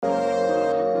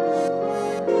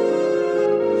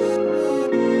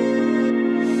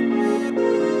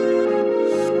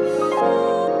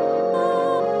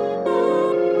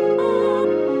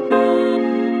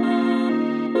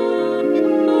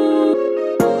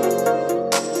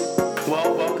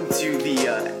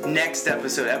next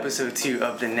episode 2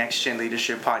 of the Next Gen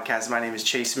Leadership Podcast. My name is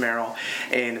Chase Merrill,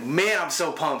 and man, I'm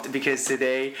so pumped because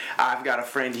today I've got a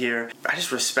friend here. I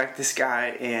just respect this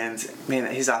guy, and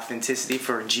man, his authenticity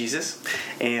for Jesus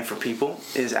and for people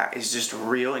is just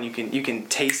real, and you can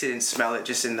taste it and smell it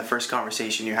just in the first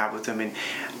conversation you have with him.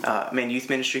 And man, youth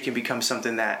ministry can become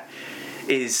something that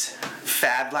is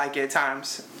fad-like at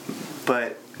times,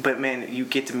 but man, you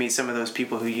get to meet some of those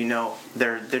people who you know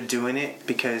they're doing it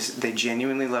because they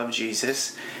genuinely love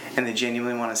Jesus and they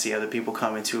genuinely want to see other people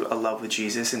come into a love with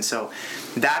Jesus. And so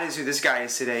that is who this guy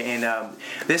is today. And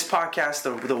this podcast,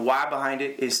 the why behind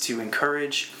it is to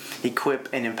encourage, equip,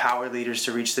 and empower leaders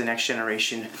to reach the next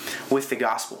generation with the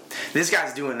gospel. This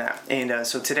guy's doing that. And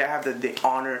so today I have the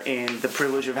honor and the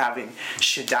privilege of having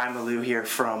Shaddai Malou here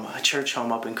from Church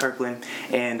Home up in Kirkland.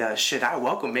 And Shaddai,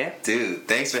 welcome, man. Dude,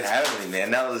 thanks for having me,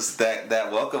 man. That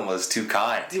welcome was too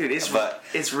kind. Dude, it's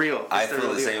real. I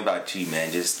feel the same about you,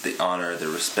 man. Just the honor, the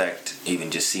respect,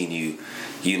 even just seeing you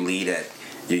lead at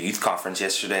your youth conference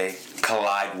yesterday,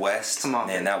 Collide West. Come on,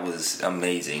 man, that was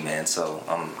amazing, man. So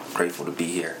I'm grateful to be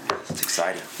here. It's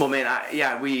exciting. Well, man,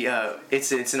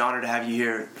 it's an honor to have you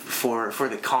here for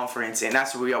the conference, and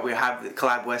that's what we are. We have the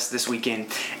Collide West this weekend,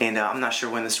 and I'm not sure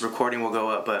when this recording will go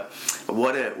up, but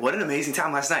what an amazing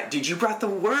time last night, dude. You brought the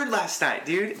word last night,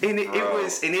 dude, and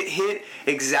it hit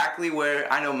exactly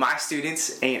where I know my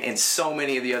students and so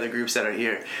many of the other groups that are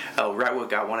here, right what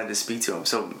God wanted to speak to them.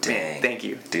 So, man, thank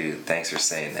you, dude. Thanks for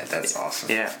saying that. That's awesome.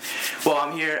 Yeah. Well,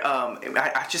 I'm here.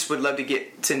 I just would love to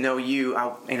get to know you.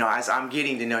 As I'm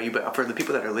getting to know you, but for the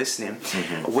people that are listening,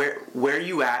 where are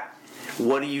you at?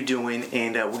 What are you doing?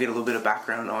 And we'll get a little bit of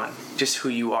background on just who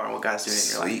you are and what God's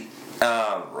doing in your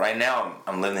life. Right now,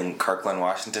 I'm living in Kirkland,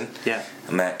 Washington. Yeah.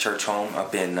 I'm at Church Home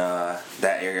up in that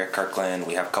area, Kirkland.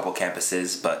 We have a couple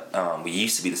campuses, but we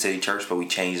used to be the City Church, but we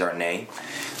changed our name.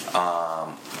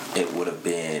 It would have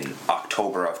been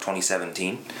October of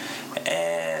 2017,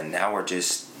 and now we're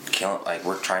just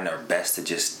we're trying our best to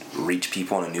just reach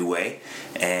people in a new way.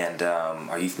 And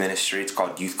our youth ministry, it's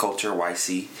called Youth Culture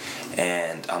YC,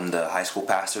 and I'm the high school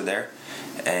pastor there.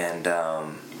 And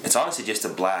it's honestly just a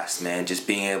blast, man, just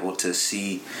being able to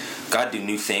see God do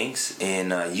new things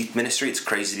in youth ministry. It's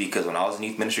crazy because when I was in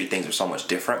youth ministry, things were so much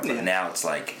different, but now it's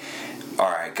like, all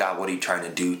right, God, what are you trying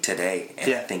to do today?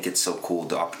 And I think it's so cool,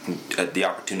 the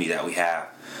opportunity that we have.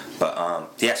 But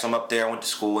so I'm up there. I went to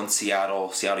school in Seattle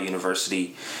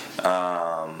University.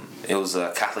 It was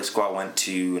a Catholic school I went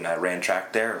to, and I ran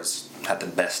track there. Had the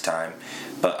best time.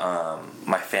 But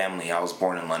my family, I was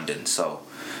born in London, so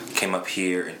came up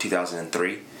here in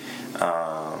 2003.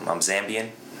 I'm Zambian,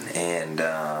 and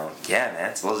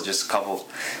man. So those are just a couple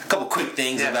quick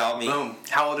things about me. Boom.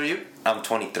 How old are you? I'm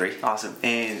 23. Awesome.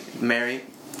 And married,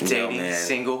 dating,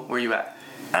 single. Where you at?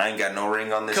 I ain't got no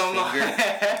ring on this finger,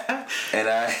 and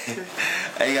I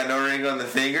ain't got no ring on the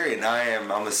finger, and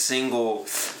I'm a single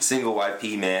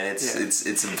YP, man.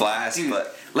 It's a blast. Dude,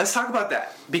 but let's talk about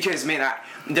that because, man,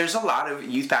 there's a lot of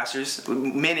youth pastors,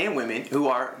 men and women, who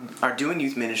are doing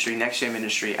youth ministry, next gen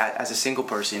ministry as a single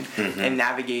person and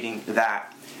navigating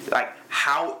that. Like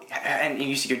how, and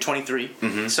you said you're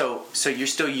 23, so you're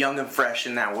still young and fresh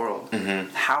in that world.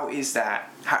 How is that?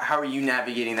 How are you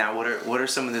navigating that? What are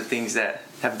some of the things that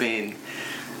have been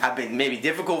maybe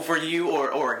difficult for you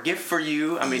or a gift for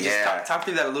you? I mean, just talk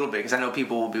through that a little bit, because I know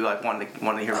people will be like wanting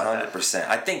to hear about 100%. That.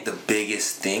 I think the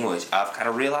biggest thing, which I've kind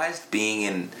of realized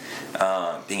being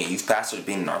a youth pastor,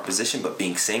 being in our position, but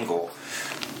being single,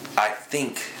 I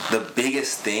think the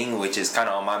biggest thing, which is kind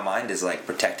of on my mind, is like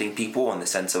protecting people in the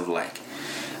sense of like,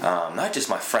 not just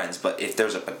my friends, but if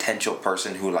there's a potential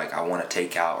person who like I want to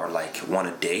take out or like want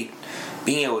to date,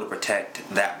 being able to protect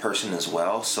that person as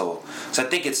well. So I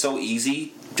think it's so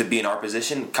easy to be in our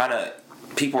position. Kind of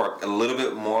people are a little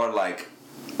bit more like,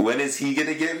 when is he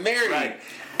gonna get married? Right.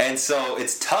 And so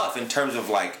it's tough in terms of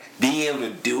like being able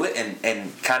to do it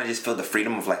and kind of just feel the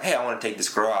freedom of like, hey, I want to take this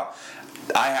girl out.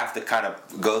 I have to kind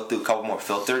of go through a couple more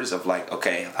filters of like,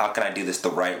 okay, how can I do this the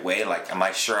right way? Like, am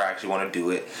I sure I actually want to do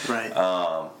it? Right.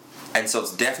 And so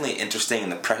it's definitely interesting.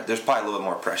 There's probably a little bit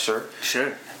more pressure.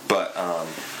 Sure. But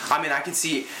I mean, I can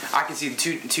see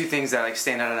two things that like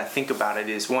stand out, and I think about it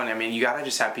is, one, I mean, you gotta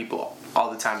just have people all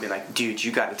the time be like, dude,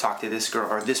 you got to talk to this girl,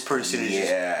 or this person is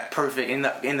just perfect.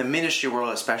 In the ministry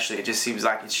world especially, it just seems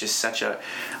like it's just such a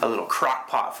little crock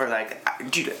pot for like,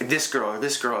 dude, this girl or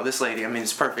this lady. I mean,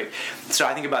 it's perfect. So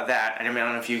I think about that, and I mean, I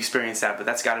don't know if you experience that, but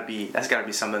that's got to be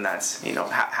something that's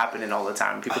happening all the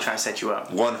time. People trying to set you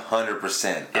up.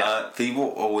 100%. People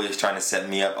always trying to set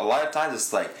me up. A lot of times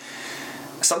it's like,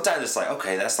 sometimes it's like,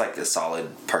 okay, that's like a solid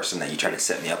person that you're trying to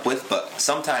set me up with. But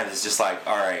sometimes it's just like,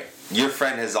 all right, your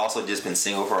friend has also just been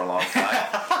single for a long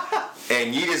time.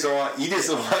 And you just want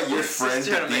your friend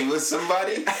to be with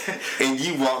somebody, and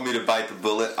you want me to bite the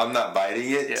bullet. I'm not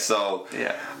biting it, yeah. so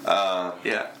yeah.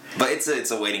 But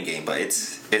it's a waiting game, but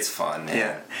it's fun.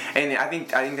 Yeah, and I think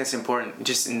that's important.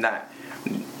 Just in that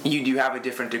you do have a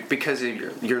different because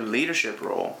of your leadership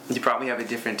role. You probably have a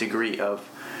different degree of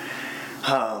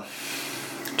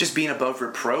just being above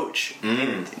reproach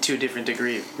to a different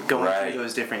degree, going through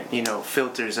those different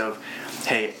filters of,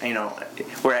 hey,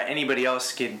 where anybody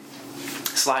else could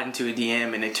slide into a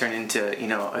DM and it turn into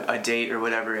a date or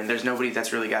whatever, and there's nobody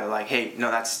that's really got to like, hey, no,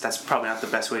 that's probably not the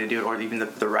best way to do it, or even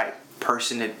the right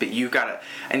person. But you've got to,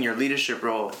 in your leadership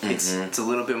role, it's a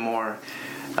little bit more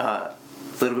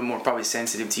probably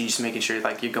sensitive to you, just making sure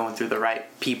like you're going through the right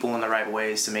people in the right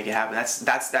ways to make it happen.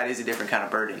 That is a different kind of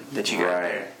burden that you got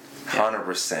there.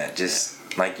 100%. Just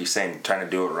like you're saying, trying to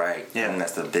do it right. Yeah. And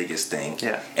that's the biggest thing.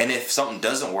 Yeah. And if something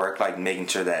doesn't work, like making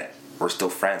sure that we're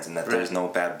still friends and that there's no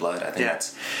bad blood. I think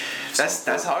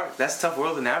that's hard. That's a tough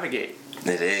world to navigate.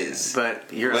 It is. But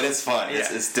it's fun. Yeah.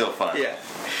 It's still fun. Yeah.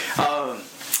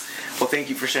 Well, thank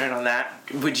you for sharing on that.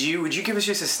 Would you give us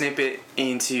just a snippet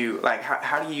into like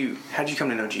how did you come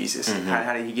to know Jesus?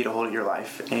 How did he get a hold of your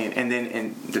life? And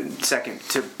then the second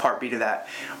to part B to that,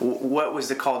 what was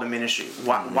the call to ministry?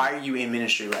 Why are you in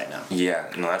ministry right now?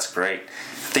 Yeah, no, that's great.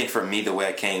 I think for me, the way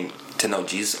I came to know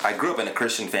Jesus, I grew up in a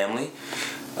Christian family.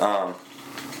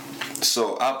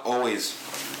 So I've always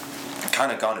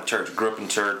kind of gone to church, grew up in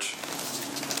church.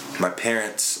 My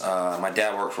parents, my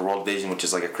dad worked for World Vision, which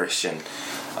is like a Christian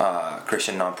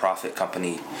nonprofit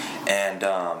company, and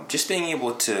just being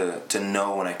able to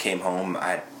know when I came home, I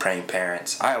had praying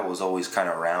parents. I was always kind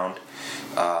of around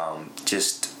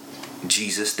just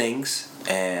Jesus things,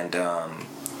 and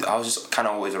I was just kind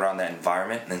of always around that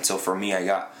environment. And so for me, I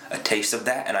got a taste of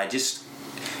that, and I just,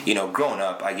 growing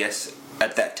up, I guess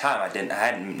at that time I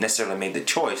hadn't necessarily made the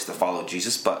choice to follow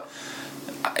Jesus, but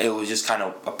it was just kind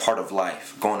of a part of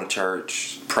life, going to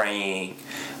church, praying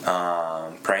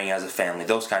as a family,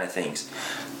 those kind of things.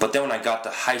 But then when I got to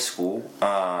high school,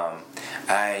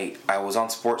 I was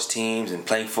on sports teams and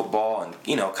playing football, and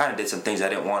kind of did some things I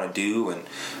didn't want to do. And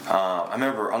I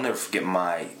remember, I'll never forget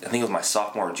I think it was my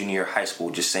sophomore or junior year of high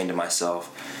school, just saying to myself,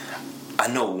 I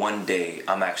know one day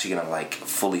I'm actually gonna like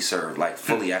fully serve, like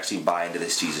fully actually buy into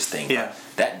this Jesus thing. Yeah.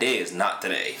 That day is not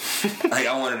today. Like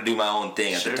I wanted to do my own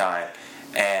thing at the time.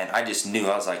 And I just knew,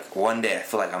 I was like, one day I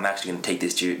feel like I'm actually going to take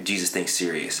this Jesus thing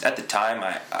serious. At the time,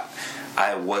 I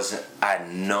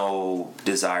had no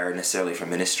desire necessarily for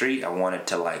ministry. I wanted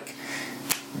to like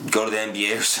go to the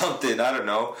NBA or something, I don't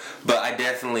know. But I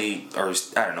definitely,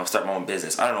 start my own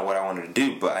business. I don't know what I wanted to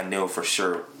do, but I knew for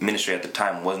sure ministry at the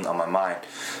time wasn't on my mind.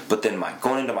 But then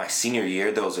going into my senior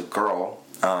year, there was a girl,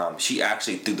 she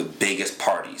actually threw the biggest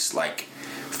parties, like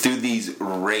threw these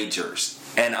ragers.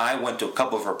 And I went to a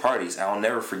couple of her parties. I'll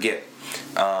never forget,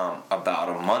 about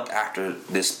a month after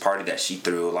this party that she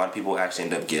threw, a lot of people actually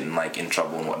ended up getting like in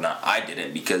trouble and whatnot. I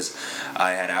didn't, because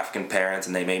I had African parents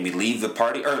and they made me leave the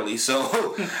party early.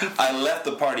 So I left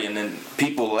the party, and then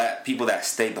people that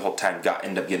stayed the whole time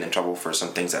ended up getting in trouble for some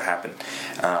things that happened.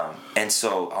 And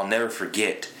so I'll never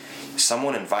forget,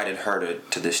 someone invited her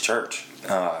to this church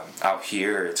out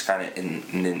here. It's kind of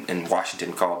in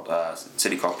Washington, called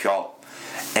city called Puyallup.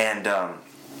 And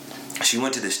she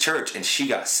went to this church and she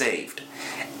got saved.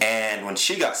 And when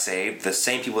she got saved, the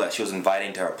same people that she was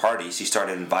inviting to her party, she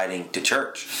started inviting to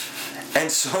church.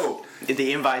 And so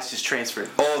the invites just transferred.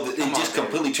 Oh, it just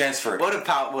completely transferred. What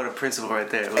a principle right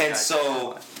there. And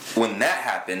so when that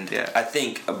happened, I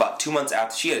think about 2 months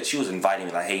after, she was inviting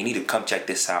me like, hey, you need to come check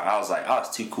this out. I was like, oh,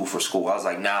 it's too cool for school. I was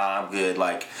like, nah, I'm good.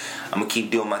 Like, I'm gonna keep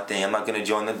doing my thing. I'm not gonna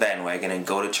join the bandwagon and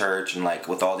go to church and like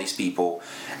with all these people.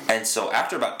 And so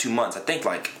after about 2 months, I think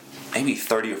like maybe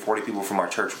 30 or 40 people from our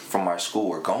church, from our school,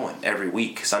 were going every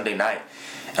week, Sunday night.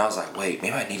 And I was like, wait,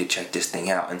 maybe I need to check this thing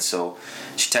out. And so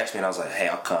she texted me and I was like, hey,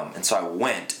 I'll come. And so I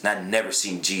went, and I'd never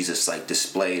seen Jesus like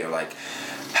displayed, or like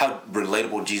how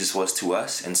relatable Jesus was to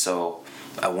us. And so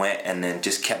I went and then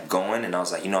just kept going, and I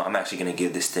was like, I'm actually going to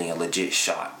give this thing a legit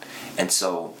shot. And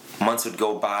so months would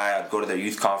go by, I'd go to their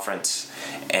youth conference,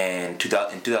 and in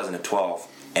 2012,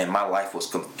 and my life was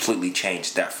completely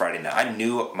changed that Friday night. I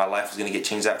knew my life was going to get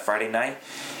changed that Friday night.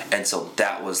 And so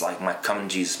that was like my coming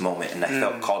to Jesus moment. And I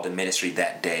felt called to ministry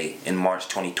that day in March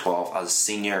 2012. I was a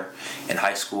senior in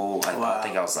high school. I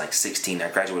think I was like 16. I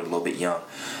graduated a little bit young.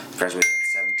 Graduated at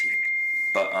 17.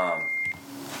 But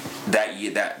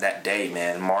that day,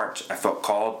 man, March, I felt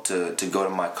called to go to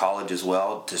my college as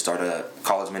well, to start a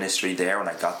college ministry there. When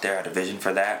I got there, I had a vision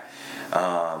for that.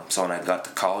 So when I got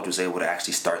to college, I was able to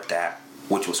actually start that,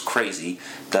 which was crazy.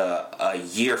 A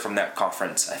year from that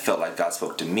conference, I felt like God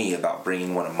spoke to me about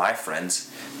bringing one of my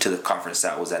friends to the conference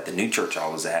that was at the new church I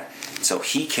was at. So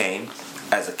he came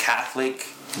as a Catholic,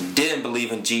 didn't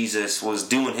believe in Jesus, was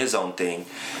doing his own thing.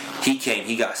 He came,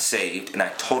 he got saved, and I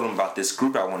told him about this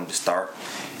group I wanted to start.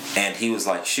 And he was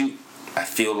like, shoot, I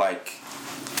feel like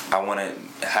I want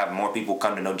to have more people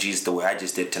come to know Jesus the way I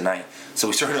just did tonight. So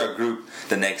we started our group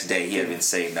the next day. He had been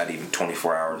saved not even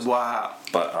 24 hours. Wow.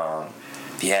 But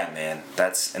yeah, man,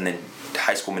 and then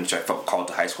high school ministry, I felt called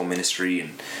to high school ministry,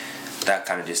 and that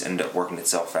kind of just ended up working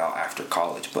itself out after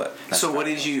college. But so what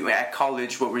did you at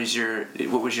college? What was your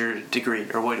degree,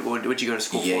 or what did you go to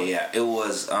school for? Yeah, it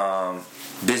was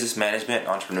business management,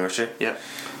 entrepreneurship. Yep.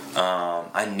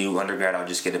 I knew undergrad I would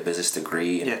just get a business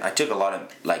degree, and I took a lot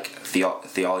of like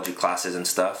theology classes and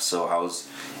stuff, so I was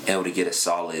able to get a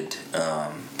solid,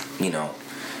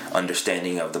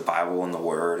 understanding of the Bible and the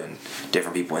Word and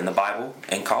different people in the Bible.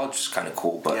 And college was kind of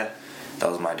cool, but that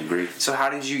was my degree. So how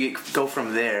did you go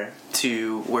from there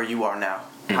to where you are now?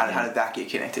 Mm-hmm. How did that get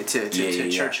connected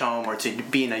to church home or to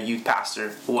being a youth pastor?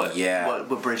 What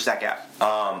bridged that gap?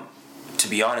 To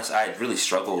be honest, I had really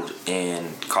struggled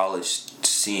in college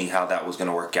seeing how that was going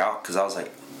to work out, because I was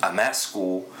like, I'm at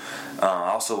school. I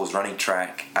also was running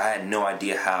track. I had no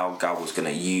idea how God was going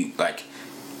to use, like,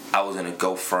 I was going to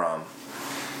go from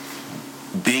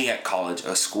being at college,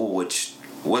 a school which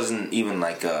wasn't even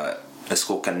like a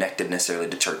school connected necessarily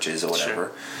to churches or whatever.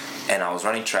 Sure. And I was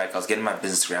running track. I was getting my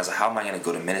business degree. I was like, how am I going to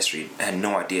go to ministry? I had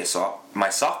no idea. So my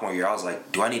sophomore year, I was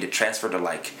like, do I need to transfer to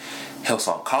like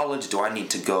Hillsong College? Do I need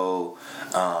to go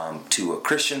to a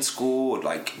Christian school?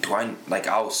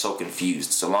 I was so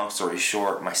confused. So long story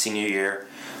short, my senior year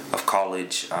of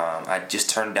college, I just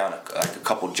turned down a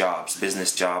couple jobs,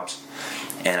 business jobs,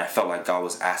 and I felt like God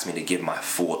was asking me to give my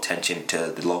full attention to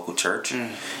the local church.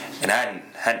 And I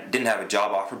didn't have a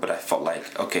job offer, but I felt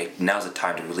like, okay, now's the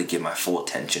time to really give my full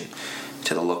attention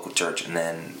to the local church. And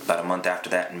then about a month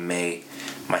after that, in May,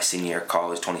 my senior year of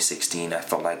college, 2016, I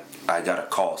felt like I got a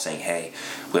call saying, hey,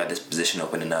 we got this position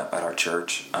opening up at our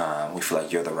church. We feel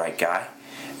like you're the right guy,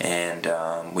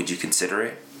 and would you consider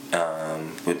it?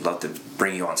 We'd love to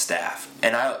bring you on staff.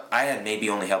 And I had maybe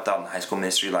only helped out in the high school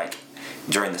ministry like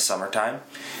during the summertime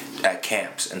at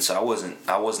camps, and so I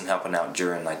wasn't helping out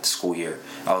during like the school year.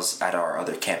 I was at our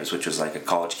other campus, which was like a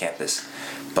college campus.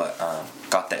 But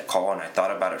got that call, and I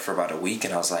thought about it for about a week,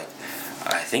 and I was like,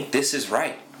 I think this is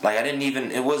right. Like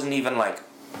it wasn't even like,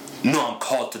 no, I'm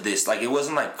called to this. Like, it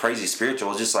wasn't like crazy spiritual.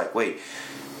 It was just like, wait,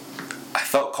 I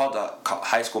felt called to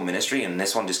high school ministry, and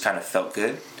this one just kind of felt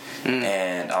good.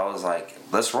 And I was like,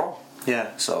 let's roll.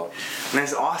 Yeah. So, man,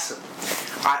 it's awesome.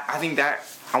 I think that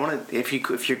I want to,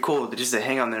 if you're cool, just to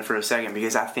hang on there for a second,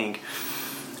 because I think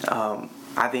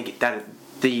that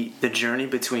the journey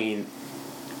between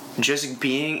just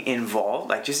being involved,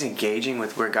 like just engaging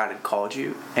with where God had called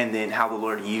you, and then how the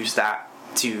Lord used that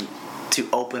to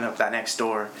open up that next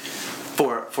door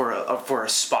for a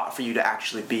spot for you to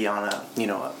actually be on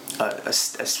a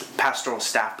pastoral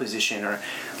staff position, or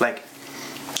like,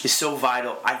 is so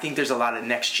vital. I think there's a lot of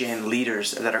next gen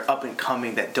leaders that are up and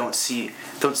coming that don't see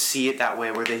it that way,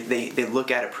 where they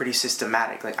look at it pretty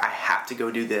systematic. Like, I have to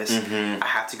go do this. Mm-hmm. I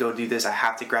have to go do this. I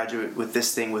have to graduate with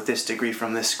this thing, with this degree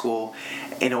from this school,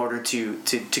 in order to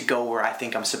go where I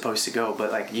think I'm supposed to go.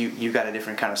 But like you got a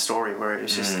different kind of story where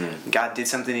it's just God did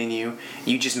something in you.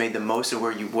 You just made the most of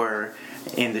where you were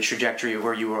in the trajectory of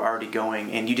where you were already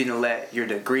going, and you didn't let your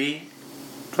degree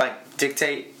like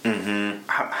dictate.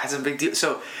 That's a big deal.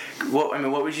 So what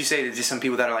would you say to just some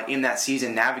people that are like in that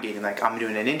season navigating, like, I'm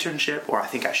doing an internship, or I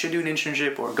think I should do an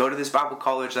internship, or go to this Bible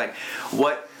college? Like,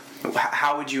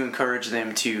 how would you encourage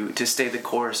them to stay the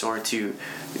course, or to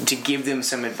give them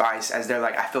some advice as they're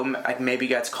like, I feel like maybe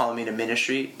God's calling me to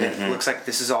ministry. It looks like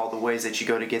this is all the ways that you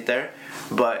go to get there,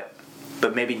 but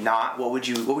maybe not. What would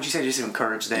you say just to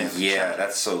encourage them? Yeah,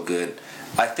 that's so good.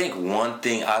 I think one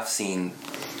thing I've seen,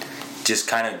 just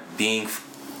kind of being,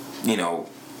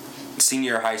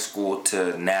 senior high school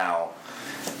to now,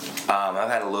 I've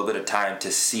had a little bit of time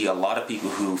to see a lot of people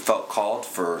who felt called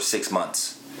for 6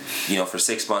 months. For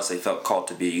 6 months they felt called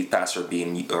to be a youth pastor,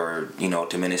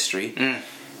 to ministry,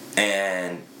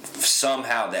 and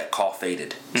somehow that call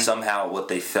faded. Somehow what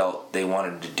they felt they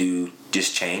wanted to do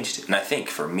just changed. And I think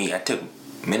for me, I took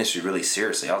ministry really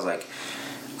seriously. I was like,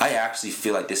 I actually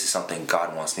feel like this is something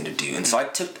God wants me to do. And so I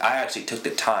actually took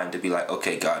the time to be like,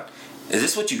 okay, God, Is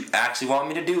this what you actually want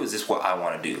me to do? Is this what I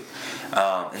want to do?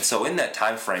 And so in that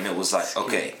time frame, it was like,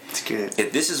 okay, it's good.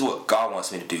 If this is what God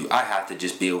wants me to do, I have to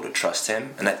just be able to trust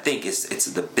Him. And I think it's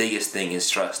the biggest thing is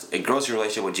trust. It grows your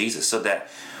relationship with Jesus, so that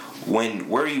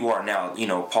where you are now,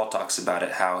 Paul talks about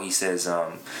it, how he says,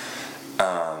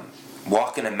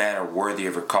 walk in a manner worthy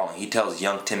of your calling. He tells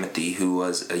young Timothy, who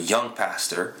was a young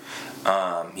pastor,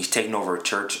 he's taken over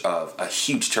a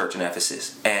huge church in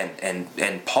Ephesus,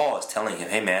 and Paul is telling him,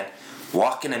 hey man,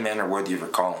 walk in a manner worthy of your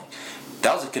calling.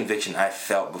 That was a conviction I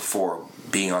felt before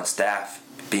being on staff,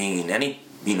 being in any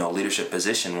leadership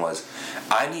position, was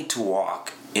I need to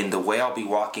walk in the way I'll be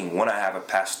walking when I have a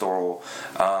pastoral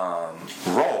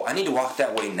role. I need to walk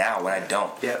that way now when I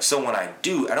don't. Yep. So when I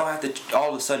do, I don't have to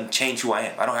all of a sudden change who I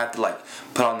am. I don't have to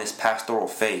put on this pastoral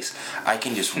face. I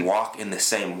can just walk in the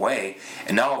same way,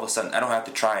 and now all of a sudden I don't have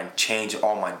to try and change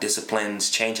all my disciplines,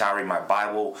 change how I read my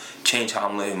Bible, change how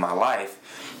I'm living my life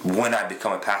when I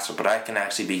become a pastor, but I can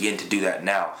actually begin to do that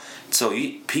now. So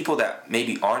people that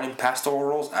maybe aren't in pastoral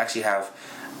roles actually have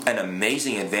an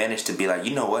amazing advantage to be like,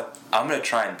 you know what, I'm going to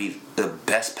try and be the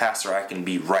best pastor I can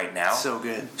be right now. So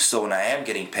good. So when I am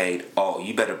getting paid,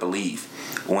 you better believe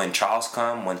when trials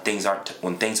come, when things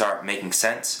aren't making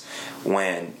sense,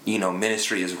 when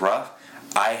ministry is rough,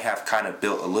 I have kind of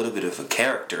built a little bit of a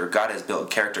character. God has built a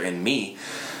character in me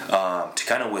to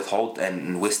kind of withhold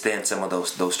and withstand some of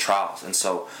those trials. And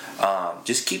so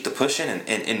just keep the pushing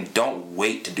and don't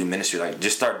wait to do ministry.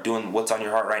 Just start doing what's on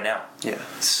your heart right now. Yeah,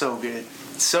 so good.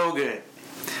 So good.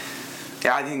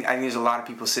 Yeah, I think there's a lot of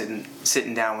people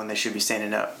sitting down when they should be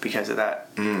standing up because of that.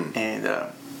 And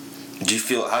how do you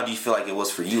feel like it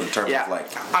was for you in terms of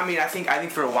I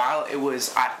think for a while it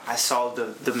was I saw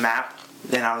the map,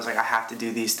 then I was like, I have to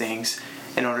do these things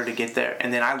in order to get there.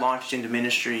 And then I launched into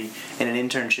ministry in an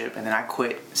internship, and then I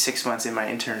quit 6 months in my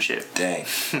internship. Dang.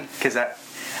 Because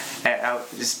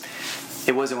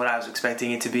it wasn't what I was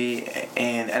expecting it to be,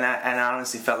 and I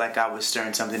honestly felt like God was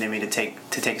stirring something in me to take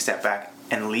a step back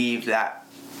and leave that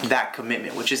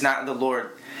commitment, which is not the Lord.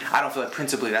 I don't feel like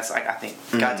principally that's I think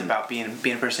God's about being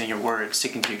a person in your word,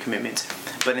 sticking to your commitments.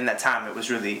 But in that time, it was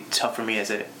really tough for me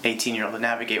as an 18-year-old to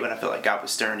navigate what I felt like God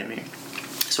was stirring in me.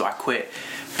 So I quit.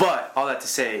 But all that to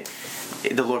say,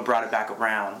 the Lord brought it back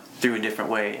around through a different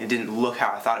way. It didn't look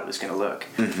how I thought it was going to look.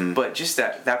 Mm-hmm. But just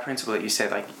that principle that you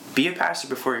said, be a pastor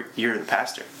before you're the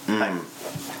pastor. Man,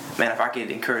 if I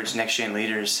could encourage next gen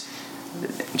leaders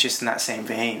just in that same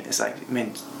vein, it's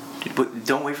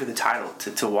don't wait for the title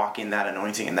to walk in that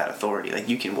anointing and that authority.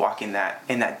 You can walk in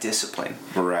that discipline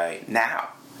right now.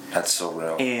 That's so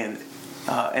real.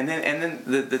 And then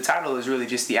the title is really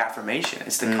just the affirmation.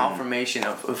 It's the confirmation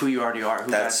of who you already are.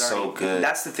 That's so good.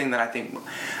 That's the thing that I think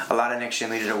a lot of next gen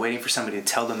leaders are waiting for somebody to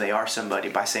tell them they are somebody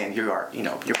by saying you are,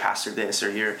 you're pastor this,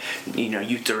 or you're,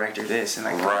 youth director this, and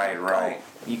right.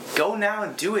 You go now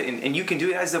and do it, and you can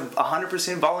do it as a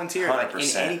 100% volunteer,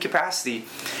 100%. In any capacity,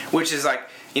 which is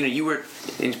you were,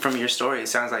 from your story, it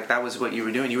sounds like that was what you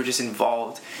were doing. You were just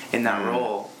involved in that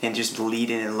role and just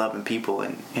leading and loving people,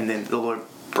 and then the Lord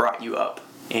brought you up,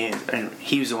 and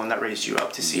He was the one that raised you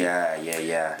up to see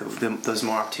those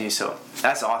more opportunities. So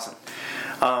that's awesome.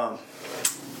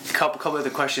 Couple other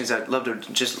questions I'd love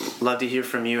to hear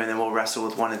from you, and then we'll wrestle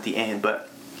with one at the end. But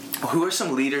who are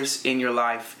some leaders in your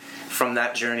life from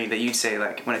that journey that you'd say,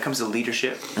 when it comes to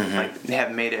leadership, they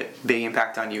have made a big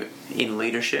impact on you in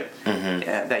leadership,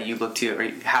 that you look to, or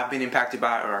have been impacted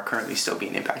by, or are currently still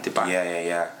being impacted by?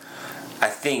 Yeah. I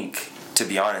think, to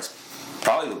be honest,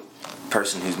 probably the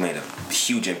person who's made a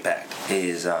huge impact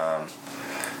is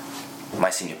my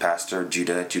senior pastor,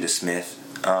 Judah Smith.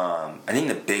 I think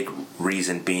the big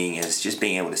reason being is just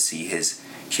being able to see his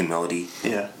humility,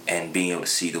 and being able to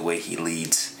see the way he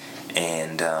leads,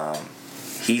 and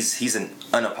he's an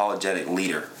unapologetic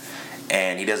leader,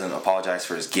 and he doesn't apologize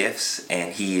for his gifts,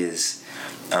 and he is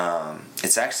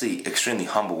it's actually extremely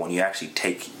humble when you actually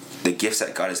take the gifts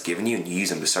that God has given you and you use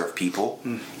them to serve people,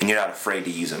 and you're not afraid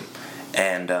to use them.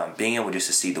 And being able just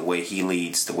to see the way he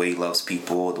leads, the way he loves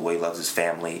people, the way he loves his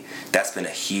family, that's been a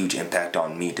huge impact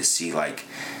on me to see,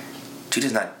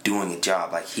 Judah's not doing a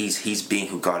job. He's being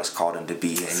who God has called him to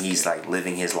be, and he's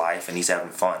living his life, and he's having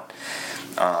fun.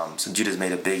 So Judah's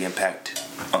made a big impact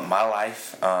on my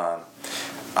life.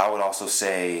 I would also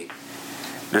say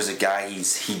there's a guy,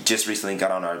 he just recently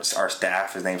got on our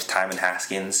staff. His name's Timon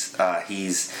Haskins.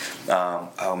 He's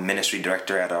a ministry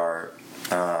director at our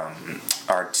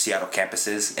Seattle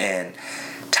campuses, and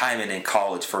Timon in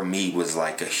college for me was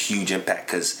a huge impact,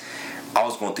 because I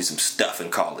was going through some stuff in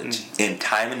college, and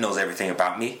Timon knows everything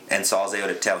about me, and so I was able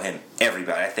to tell him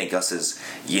everybody. I think us as,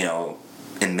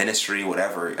 in ministry,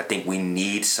 whatever, I think we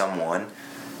need someone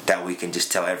that we can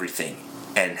just tell everything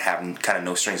and have kind of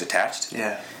no strings attached.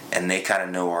 Yeah. And they kind of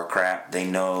know our crap. They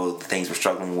know the things we're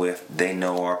struggling with. They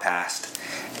know our past.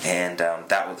 And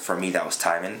that was, for me, that was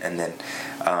Timon. And then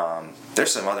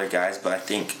there's some other guys, but I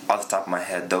think off the top of my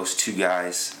head, those two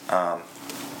guys.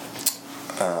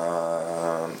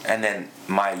 And then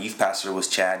my youth pastor was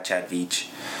Chad Veach.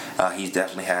 He's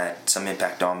definitely had some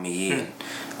impact on me, and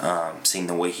seeing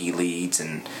the way he leads.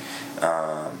 And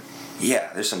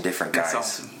there's some different guys.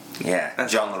 That's awesome. Yeah,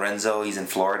 that's John Lorenzo, he's in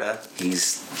Florida. He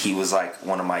was like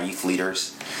one of my youth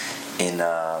leaders in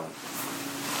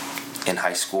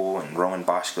high school, and Rowan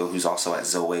Boschko, who's also at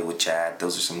Zoe with Chad.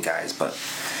 Those are some guys, but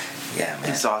yeah, man,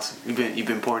 it's awesome. You've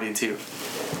been poured into,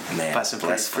 man, by some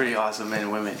pretty awesome men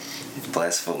and women.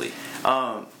 Blissfully.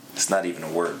 It's not even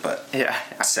a word, but yeah,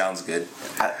 it sounds good.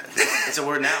 It's a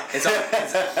word now. It's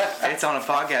on a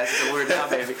podcast. It's a word now,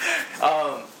 baby.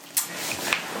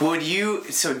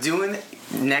 Doing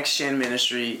Next Gen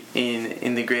ministry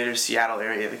in the greater Seattle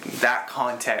area, that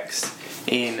context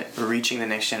in reaching the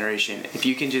next generation, if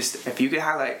you could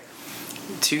highlight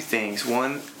two things.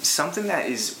 One, something that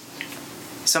is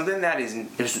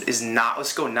not,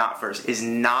 let's go not first, is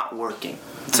not working.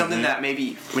 Something that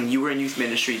maybe when you were in youth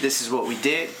ministry, this is what we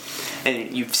did,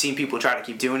 and you've seen people try to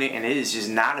keep doing it, and it is just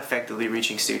not effectively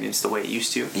reaching students the way it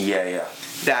used to. Yeah.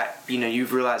 That,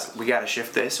 you've realized we got to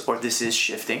shift this, or this is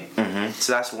shifting. Mm-hmm.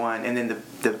 So that's one. And then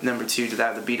the number two to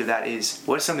that, the B to that is,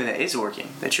 what is something that is working?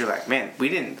 That you're like, man, we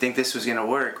didn't think this was going to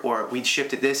work, or we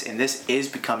shifted this, and this is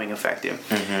becoming effective.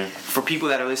 Mm-hmm. For people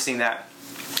that are listening that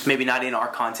maybe not in our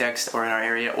context or in our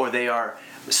area, or they are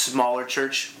smaller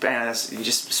church, and that's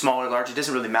just smaller, larger, it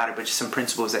doesn't really matter, but just some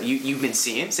principles that you've been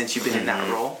seeing since you've been in that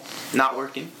role, not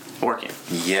working.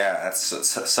 Yeah, that's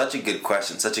such a good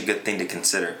question, such a good thing to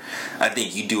consider. I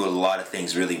think you do a lot of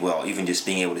things really well, even just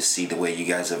being able to see the way you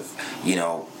guys have,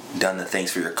 done the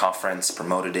things for your conference,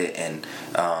 promoted it, and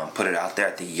put it out there.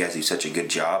 I think you guys do such a good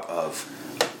job of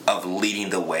leading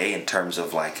the way in terms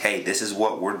of like, hey, this is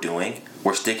what we're doing,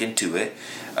 we're sticking to it,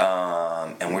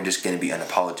 and we're just going to be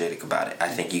unapologetic about it. I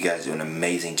think you guys do an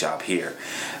amazing job here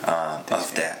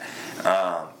of that.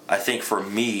 I think for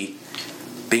me,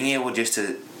 being able just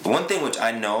to, one thing which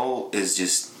I know is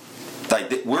just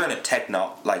like we're in a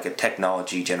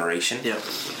technology generation. Yep.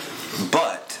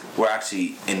 But we're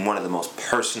actually in one of the most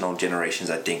personal generations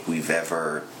I think we've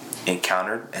ever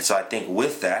encountered. And so I think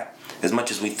with that, as much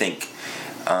as we think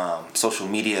social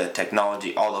media,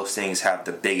 technology, all those things have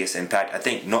the biggest impact,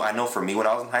 I know for me when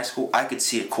I was in high school, I could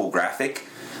see a cool graphic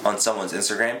on someone's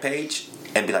Instagram page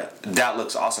and be like, that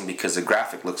looks awesome because the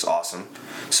graphic looks awesome,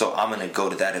 so I'm going to go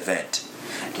to that event.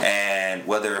 And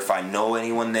whether if I know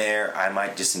anyone there, I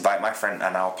might just invite my friend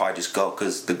and I'll probably just go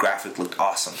because the graphic looked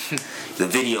awesome. The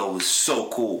video was so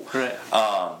cool. Right.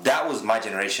 That was my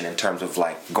generation in terms of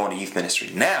like going to youth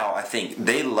ministry. Now I think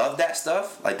they love that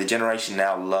stuff. Like the generation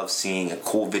now loves seeing a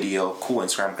cool video, cool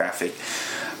Instagram graphic.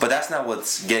 But that's not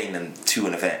what's getting them to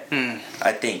an event.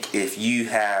 I think if you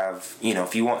have,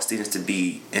 if you want students to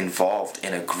be involved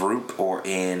in a group or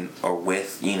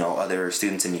with, other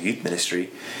students in your youth ministry,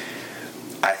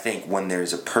 I think when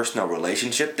there's a personal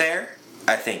relationship there,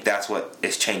 I think that's what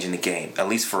is changing the game. At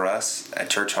least for us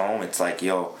at Church Home, it's like,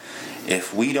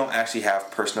 if we don't actually have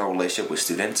personal relationship with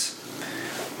students,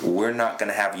 we're not going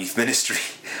to have youth ministry.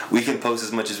 We can post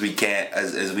as much as we can,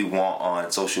 as we want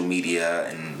on social media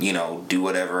and, do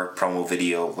whatever, promo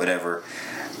video, whatever.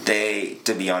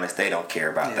 To be honest, they don't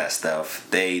care about that stuff.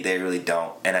 They really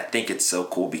don't. And I think it's so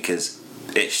cool because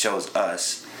it shows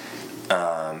us,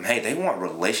 hey, they want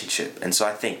relationship. And so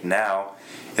I think now,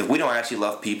 if we don't actually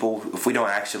love people, if we don't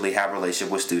actually have a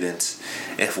relationship with students,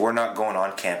 if we're not going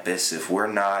on campus, if we're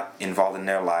not involved in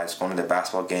their lives, going to their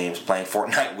basketball games, playing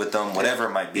Fortnite with them, whatever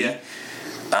it might be,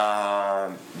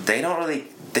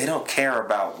 they don't care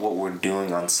about what we're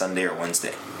doing on Sunday or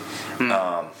Wednesday.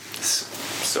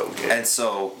 So good. And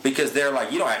so, because they're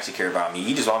like, you don't actually care about me,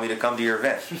 you just want me to come to your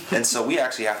event. And so we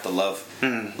actually have to love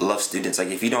students. Like,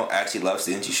 if you don't actually love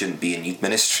students, you shouldn't be in youth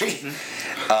ministry.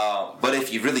 But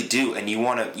if you really do, and you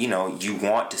want to, you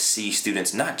want to see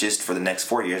students not just for the next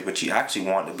 4 years, but you actually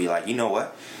want to be like, you know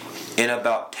what, in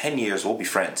about 10 years we'll be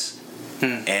friends.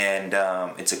 And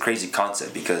it's a crazy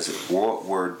concept because what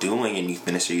we're doing in youth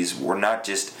ministries, we're not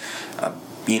just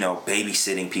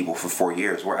babysitting people for 4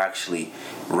 years. We're actually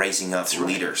raising up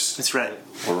leaders. That's right.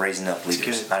 We're raising up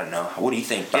leaders. I don't know. What do you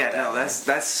think about that? Yeah, no,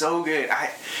 that's so good. I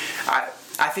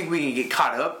think we can get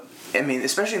caught up. I mean,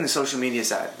 especially in the social media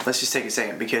side. Let's just take a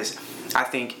second because I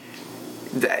think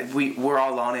that we're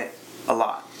all on it a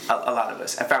lot. a lot of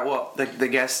us. In fact, well, the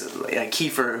guest,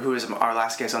 Kiefer, who was our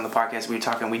last guest on the podcast,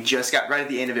 we just got, right at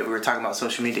the end of it, we were talking about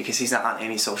social media, because he's not on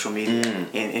any social media.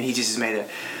 And he just has made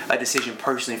a decision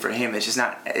personally for him. It's just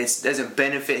not, it doesn't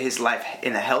benefit his life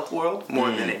in the health world more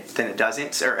than it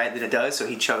doesn't, or than it does, so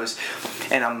he chose.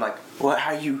 And I'm like, well,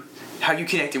 how are you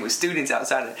connecting with students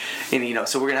outside of, and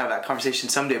so we're gonna have that conversation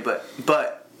someday,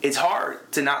 but it's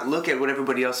hard to not look at what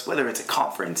everybody else, whether it's a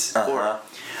conference or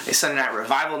a Sunday night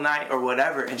revival night or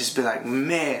whatever, and just be like,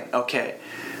 man, okay,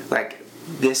 like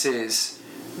this is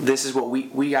what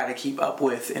we got to keep up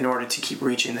with in order to keep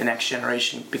reaching the next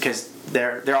generation, because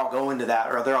they're all going to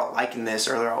that, or they're all liking this,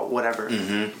 or they're all whatever.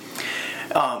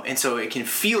 And so it can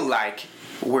feel like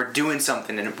we're doing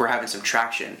something and we're having some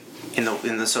traction in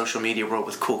the social media world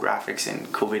with cool graphics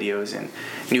and cool videos and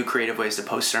new creative ways to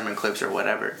post sermon clips or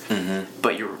whatever.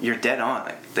 But you're dead on.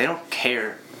 Like, they don't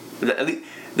care.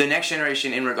 The next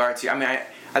generation, in regard to,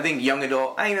 I think young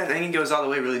adult, I think it goes all the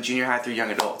way really junior high through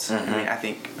young adults. I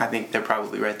think they're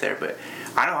probably right there. But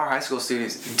I know our high school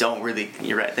students don't really.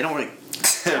 You're right. They don't really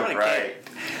right.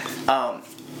 care.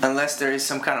 Unless there is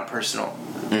some kind of personal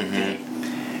thing.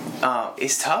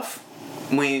 It's tough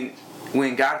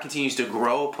when God continues to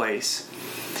grow a place,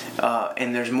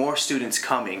 and there's more students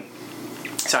coming.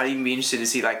 So I'd even be interested to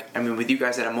see, with you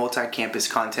guys at a multi-campus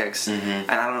context,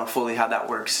 and I don't know fully how that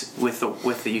works with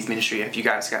the youth ministry. If you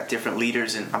guys got different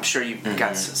leaders, and I'm sure you've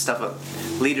got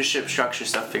leadership structure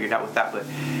stuff figured out with that. But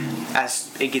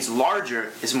as it gets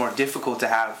larger, it's more difficult to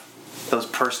have those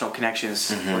personal connections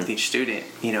with each student.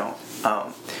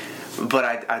 But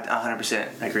I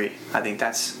 100% agree. I think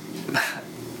that's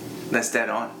dead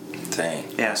on. Dang,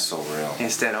 yeah, that's so real.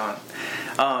 It's dead on.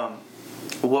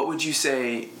 What would you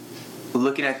say,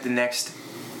 looking at the next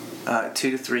 2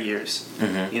 to 3 years,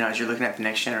 as you're looking at the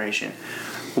next generation,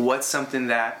 what's something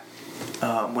that,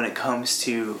 when it comes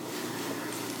to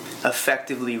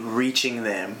effectively reaching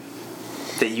them,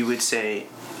 that you would say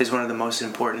is one of the most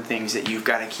important things that you've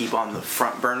got to keep on the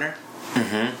front burner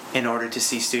in order to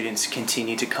see students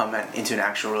continue to come into an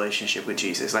actual relationship with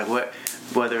Jesus? Like,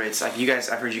 whether it's like you guys,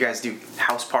 I've heard you guys do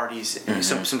house parties, and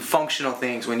some functional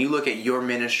things. When you look at your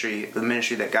ministry, the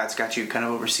ministry that God's got you kind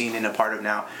of overseen and a part of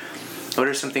now, what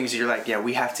are some things that you're like, yeah,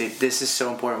 we have to, this is so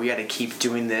important, we got to keep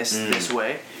doing this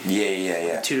way?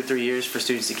 Yeah. 2 to 3 years for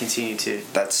students to continue to...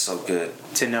 That's so good.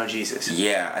 To know Jesus.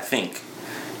 Yeah, I think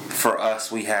for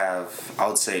us, we have, I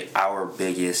would say, our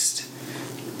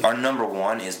number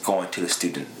one is going to the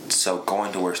student. So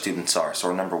going to where students are. So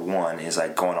our number one is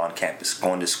like going on campus,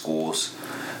 going to schools.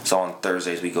 So on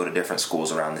Thursdays we go to different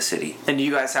schools around the city. And do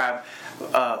you guys have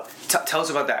tell us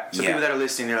about that. So people that are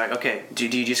listening, they're like, okay, do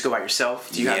you just go by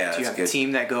yourself? Do you have a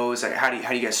team that goes? Like, how do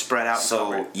you guys spread out?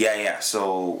 So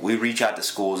so we reach out to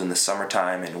schools in the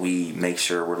summertime, and we make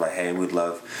sure we're like, hey,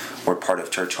 we're part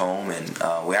of Church Home, and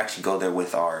we actually go there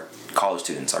with our college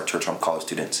students, our Church Home college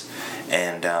students,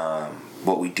 and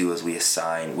what we do is we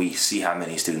see how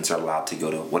many students are allowed to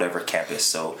go to whatever campus.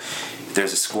 So if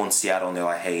there's a school in Seattle and they're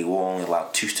like, hey, we'll only allow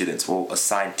 2 students, we'll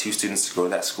assign 2 students to go to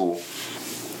that school.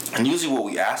 And usually what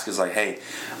we ask is like, hey,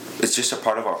 it's just a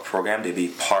part of our program to be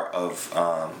part of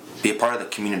the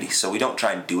community. So we don't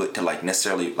try and do it to like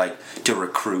necessarily like to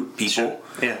recruit people. Sure.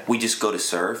 Yeah. We just go to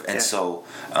serve. And so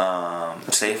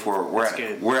say if we're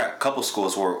at a couple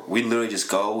schools where we literally just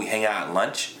go, we hang out at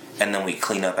lunch, and then we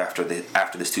clean up after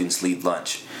the students leave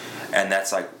lunch. And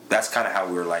that's kind of how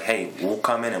we were like, hey, we'll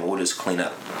come in and we'll just clean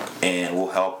up, and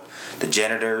we'll help the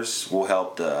janitors, we'll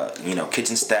help the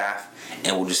kitchen staff,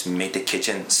 and we'll just make the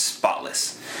kitchen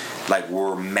spotless. Like,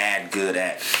 we're mad good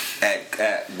at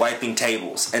wiping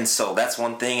tables. And so that's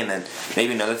one thing. And then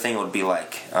maybe another thing would be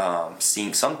like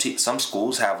seeing some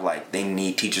schools have like they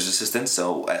need teachers assistants.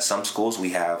 So at some schools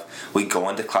we go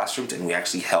into classrooms and we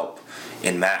actually help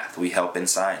in math, we help in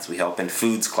science, we help in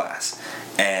foods class,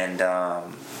 and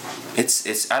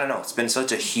it's I don't know, it's been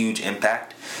such a huge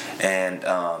impact. And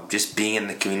just being in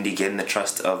the community, getting the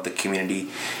trust of the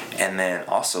community, and then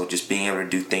also just being able to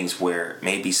do things where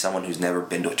maybe someone who's never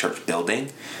been to a church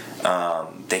building,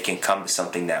 they can come to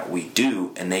something that we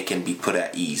do and they can be put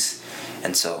at ease.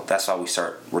 And so that's why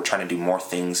we're trying to do more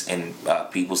things in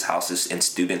people's houses, in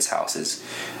students' houses,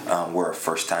 where a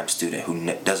first-time student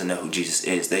who doesn't know who Jesus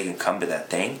is, they can come to that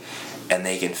thing and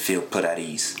they can feel put at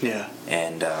ease. Yeah.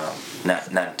 And not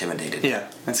intimidated.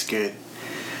 Yeah, that's good.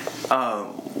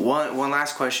 One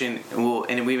last question,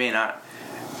 and we may not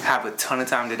have a ton of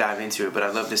time to dive into it, but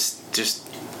I'd love to just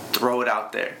throw it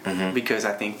out there, because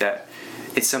I think that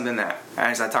it's something that,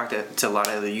 as I talk to a lot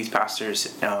of the youth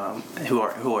pastors who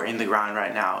are in the grind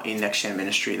right now in Next Gen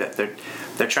ministry, that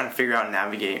they're trying to figure out and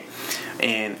navigate,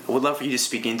 and I would love for you to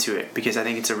speak into it, because I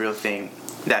think it's a real thing.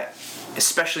 that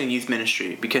especially in youth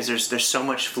ministry, because there's so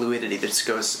much fluidity that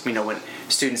goes, when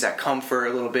students that come for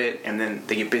a little bit and then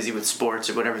they get busy with sports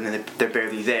or whatever, and then they're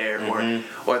barely there,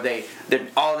 or they're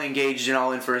all engaged and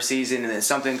all in for a season, and then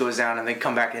something goes down and they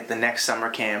come back at the next summer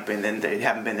camp and then they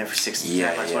haven't been there for 6 to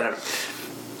 9 months, whatever.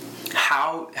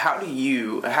 How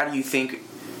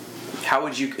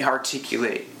would you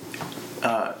articulate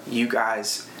you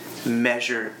guys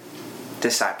measure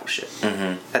discipleship?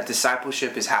 That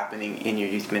discipleship is happening in your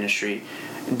youth ministry.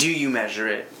 Do you measure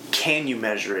it? Can you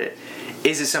measure it?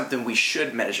 Is it something we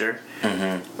should measure?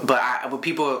 But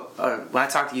when I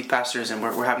talk to youth pastors and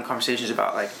we're having conversations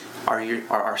about, like, are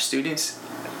our students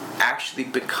actually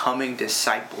becoming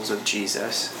disciples of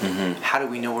Jesus? How do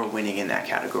we know we're winning in that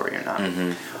category or not?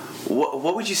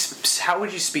 How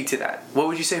would you speak to that? What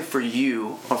would you say for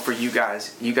you or for you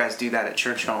guys? You guys do that at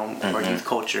Church Home or Youth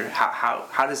Culture.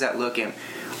 How does that look, and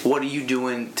what are you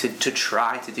doing to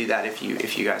try to do that if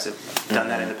you guys have done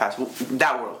that in the past?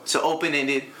 That world. So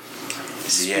open-ended.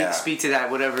 Speak to that.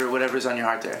 Whatever's on your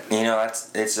heart there.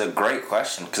 It's a great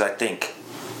question, because I think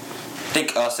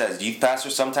us as youth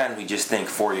pastors, sometimes we just think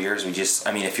 4 years.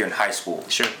 If you're in high school,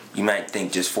 sure, you might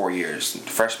think just 4 years,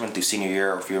 freshman through senior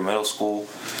year, or if you're in middle school,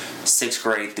 6th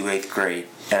grade through 8th grade.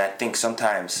 And I think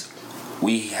sometimes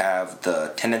we have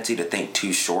the tendency to think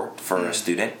too short for a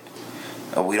student.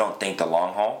 We don't think the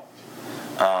long haul.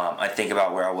 I think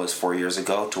about where I was 4 years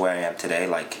ago to where I am today,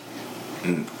 like,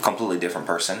 completely different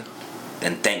person,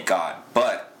 and thank God.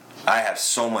 But I have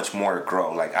so much more to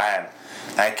grow. Like, I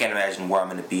can't imagine where I'm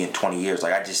going to be in 20 years.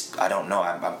 Like, I don't know.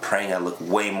 I'm praying I look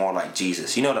way more like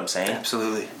Jesus. You know what I'm saying?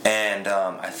 Absolutely. And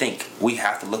I think we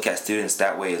have to look at students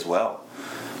that way as well.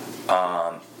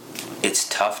 It's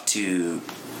tough to, you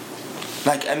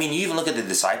even look at the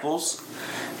disciples,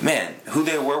 man, who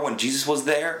they were when Jesus was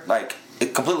there, like,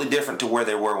 completely different to where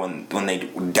they were when they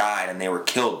died and they were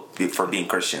killed for being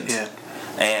Christians. Yeah.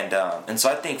 And so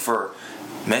I think for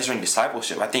measuring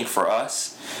discipleship, I think for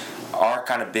us, our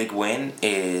kind of big win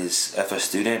is if a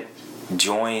student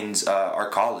joins our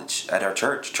college at our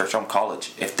Church Home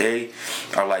College. If they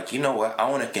are like, you know what, I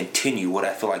want to continue what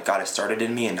I feel like God has started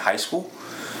in me in high school.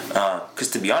 Because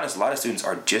to be honest, a lot of students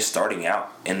are just starting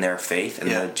out in their faith,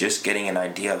 and they're just getting an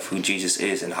idea of who Jesus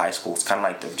is in high school. It's kind of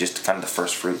like the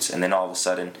first fruits, and then all of a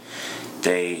sudden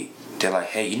they're like,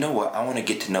 hey, you know what, I want to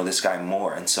get to know this guy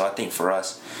more. And so I think for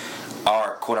us,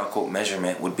 our quote-unquote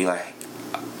measurement would be like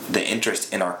the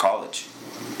interest in our college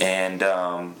and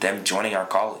them joining our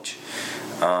college.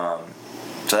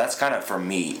 So that's kind of, for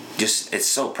me, just, it's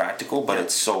so practical, but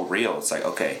it's so real. It's like,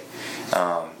 okay,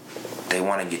 they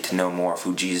want to get to know more of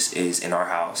who Jesus is in our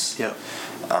house. Yep.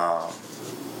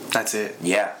 That's it.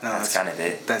 Yeah, that's kind of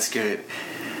it. That's good.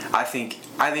 I think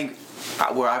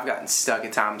where I've gotten stuck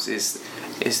at times is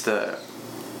the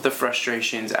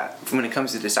frustrations when it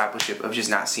comes to discipleship of just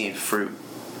not seeing fruit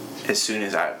as soon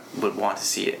as I would want to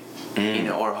see it.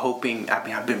 Or hoping.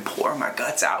 I've been pouring my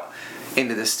guts out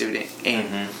into the student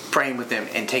and praying with them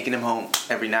and taking them home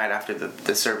every night after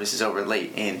the service is over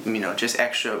late, and just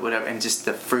extra whatever, and just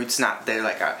the fruit's not there.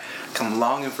 Like, I'm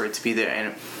longing for it to be there.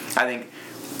 And I think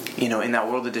in that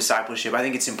world of discipleship, I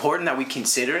think it's important that we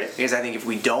consider it, because I think if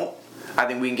we don't, I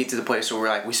think we can get to the place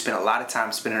where we spend a lot of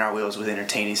time spinning our wheels with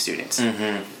entertaining students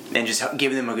and just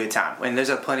giving them a good time. And there's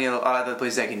a lot of other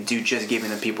places that can do just giving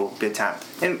the people a good time.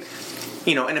 And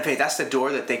in the faith, that's the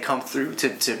door that they come through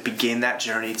to begin that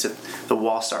journey, to the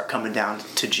wall start coming down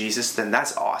to Jesus. Then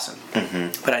that's awesome.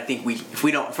 But I think if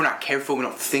we're not careful, we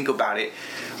don't think about it,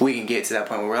 we can get to that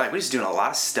point where we're just doing a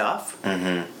lot of stuff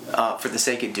for the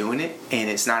sake of doing it, and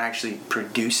it's not actually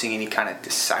producing any kind of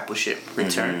discipleship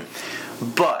return.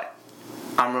 But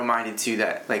I'm reminded too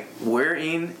that we're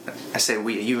in, I said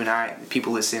you and I,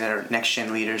 people listening that are next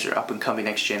gen leaders or up and coming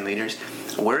next gen leaders,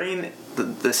 we're in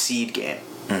the seed game.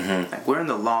 We're in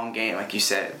the long game, like you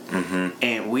said,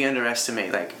 and we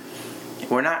underestimate.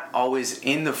 We're not always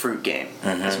in the fruit game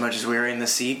as much as we're in the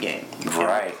seed game.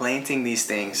 Right. We're planting these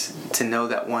things to know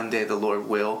that one day the Lord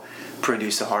will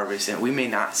produce a harvest, and we may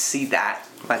not see that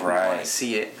we want to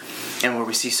see it. And where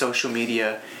we see social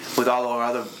media with all our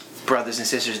other brothers and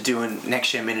sisters doing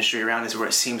next gen ministry around us, where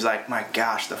it seems like, my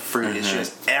gosh, the fruit is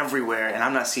just everywhere, and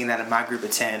I'm not seeing that in my group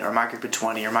of 10 or my group of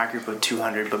 20 or my group of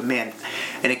 200. But man,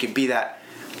 and it could be that.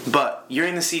 But you're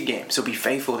in the seed game, so be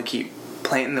faithful to keep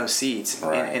planting those seeds,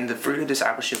 and the fruit of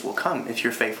discipleship will come if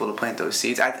you're faithful to plant those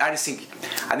seeds. I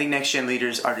think next gen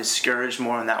leaders are discouraged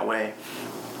more in that way,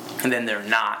 and then they're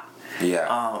not.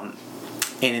 Yeah.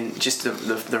 And just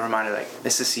the reminder,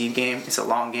 it's a seed game, it's a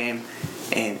long game,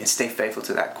 and stay faithful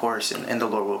to that course, and the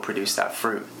Lord will produce that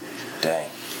fruit. Dang.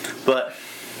 But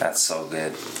That's so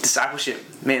good. Discipleship,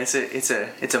 man, it's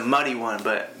a muddy one,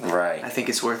 but Right. I think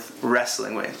it's worth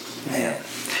wrestling with.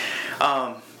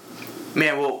 Man.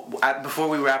 Man, well, before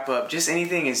we wrap up, just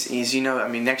anything is I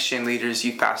mean, next gen leaders,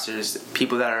 youth pastors,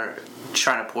 people that are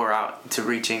trying to pour out to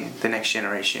reaching the next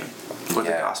generation for the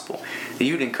gospel, that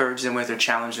you'd encourage them with or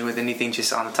challenge them with, anything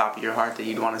just on the top of your heart that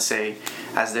you'd want to say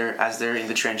as they're in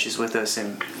the trenches with us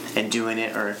and doing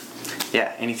it, or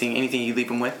anything you leave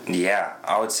them with? Yeah,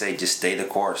 I would say just stay the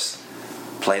course,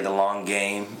 play the long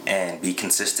game, and be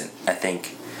consistent. I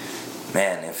think,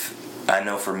 man, I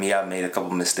know for me, I've made a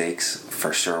couple mistakes.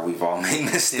 For sure, we've all made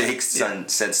mistakes and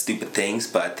said stupid things.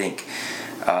 But I think,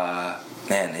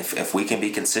 man, if we can be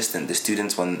consistent, the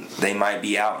students, when they might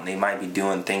be out and they might be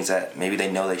doing things that maybe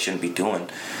they know they shouldn't be doing,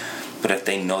 but if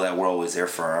they know that we're always there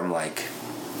for them, like,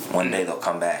 one day they'll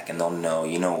come back and they'll know,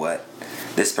 you know what,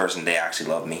 this person, they actually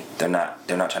love me. They're not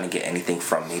trying to get anything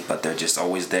from me, but they're just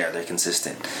always there. They're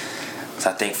consistent.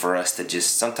 So I think for us to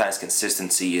just, sometimes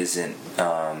consistency isn't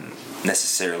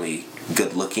necessarily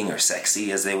good looking or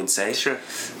sexy, as they would say. Sure.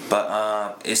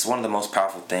 But it's one of the most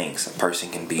powerful things a person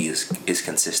can be is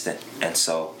consistent. And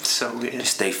so good.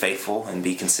 Just stay faithful and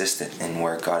be consistent in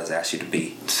where God has asked you to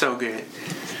be. So good,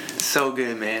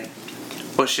 man.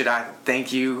 Well, should I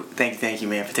thank you,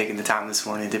 man, for taking the time this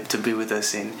morning to be with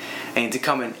us and to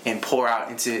come and pour out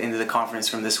into the conference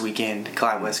from this weekend,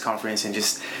 Collide West Conference, and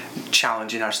just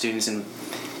challenging our students and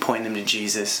pointing them to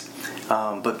Jesus.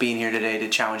 But being here today to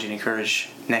challenge and encourage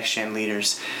next gen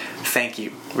leaders, thank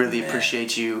you. Really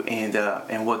appreciate you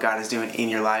and what God is doing in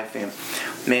your life. And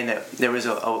man, there was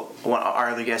our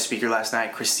other guest speaker last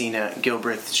night, Christina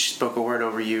Gilbreth. She spoke a word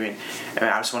over you, and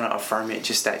I just want to affirm it.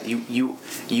 Just that you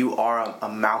are a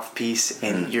mouthpiece,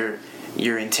 and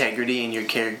your integrity and your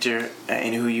character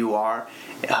and who you are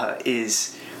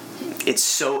it's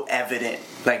so evident.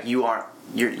 Like your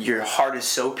heart is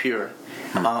so pure,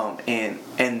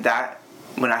 and that.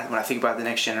 When I think about the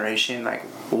next generation, like,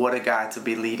 what a guy to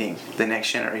be leading the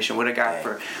next generation. What a guy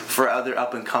for other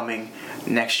up and coming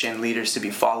next gen leaders to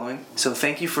be following. So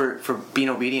thank you for being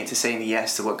obedient to saying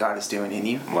yes to what God is doing in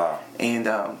you. Wow. And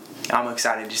I'm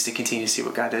excited just to continue to see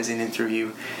what God does in and through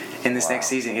you in this next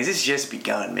season. It's just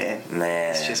begun, man.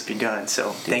 It's just begun.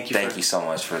 So thank you. Thank you so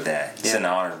much for that. It's an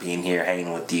honor being here,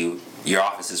 hanging with you. Your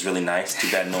office is really nice. Too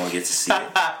bad no one gets to see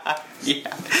it.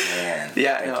 Man,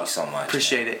 thank you so much.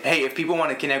 Appreciate it. Hey, if people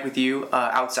want to connect with you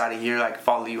outside of here, like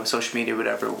follow you on social media,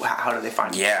 whatever, how do they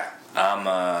find you? Yeah, I'm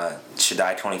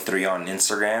Shaddai23 on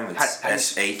Instagram. It's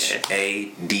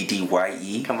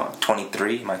SHADDYE. Come on.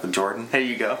 23, Michael Jordan. There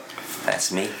you go.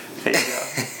 That's me. There you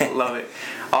go. Love it.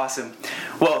 Awesome.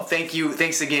 Well, thank you.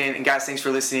 Thanks again. And guys, thanks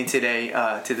for listening today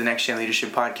to the Next Gen Leadership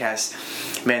Podcast.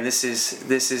 Man, this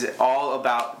is all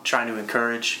about trying to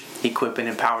encourage, equip, and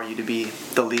empower you to be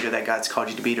the leader that God's called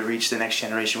you to be, to reach the next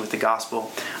generation with the gospel.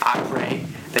 I pray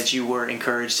that you were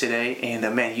encouraged today, and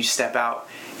man, you step out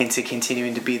into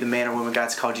continuing to be the man or woman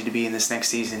God's called you to be in this next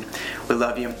season. We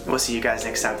love you. We'll see you guys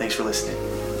next time. Thanks for listening.